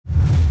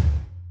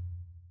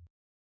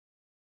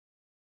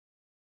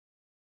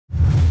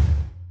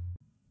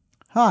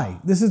Hi,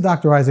 this is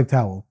Dr. Isaac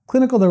Tawil,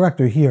 Clinical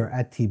Director here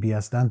at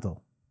TBS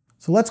Dental.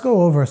 So let's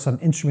go over some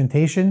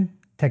instrumentation,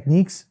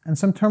 techniques, and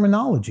some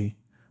terminology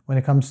when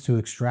it comes to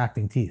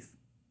extracting teeth.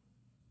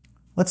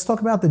 Let's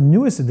talk about the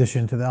newest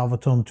addition to the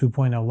elvatome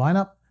 2.0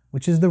 lineup,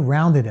 which is the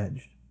rounded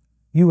edge.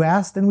 You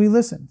asked and we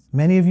listened.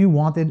 Many of you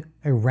wanted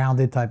a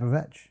rounded type of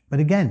edge. But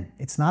again,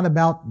 it's not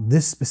about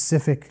this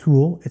specific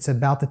tool, it's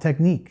about the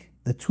technique.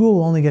 The tool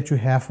will only get you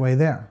halfway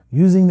there.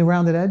 Using the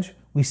rounded edge,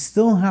 we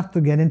still have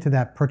to get into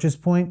that purchase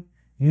point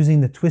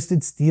using the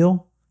twisted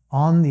steel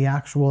on the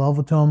actual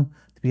elvatome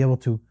to be able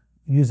to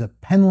use a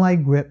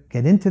pen-like grip,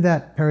 get into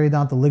that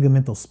periodontal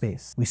ligamental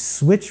space. We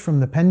switch from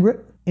the pen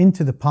grip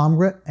into the palm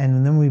grip,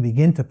 and then we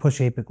begin to push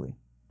apically,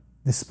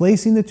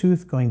 displacing the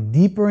tooth, going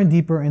deeper and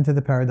deeper into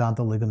the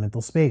periodontal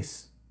ligamental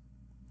space.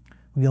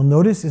 What you'll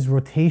notice is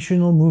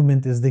rotational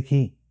movement is the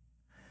key.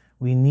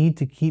 We need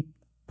to keep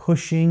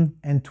pushing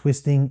and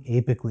twisting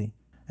apically,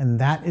 and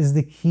that is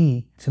the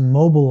key to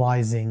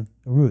mobilizing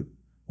the root.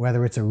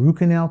 Whether it's a root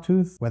canal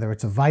tooth, whether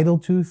it's a vital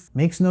tooth,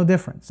 makes no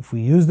difference. If we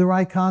use the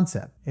right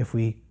concept, if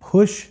we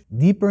push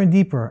deeper and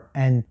deeper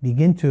and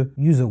begin to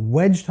use a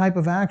wedge type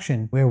of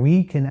action where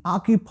we can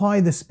occupy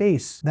the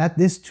space that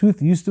this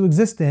tooth used to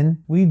exist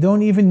in, we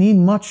don't even need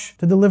much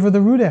to deliver the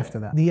root after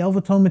that. The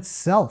elvatome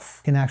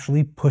itself can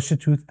actually push a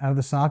tooth out of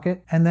the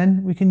socket, and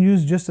then we can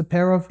use just a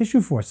pair of tissue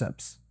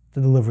forceps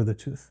to deliver the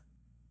tooth.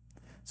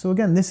 So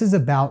again, this is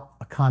about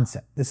a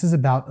concept. This is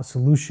about a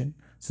solution.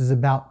 This is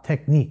about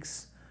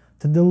techniques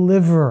to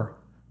deliver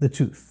the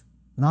tooth.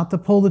 Not to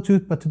pull the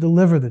tooth, but to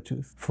deliver the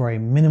tooth for a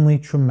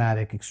minimally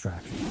traumatic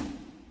extraction.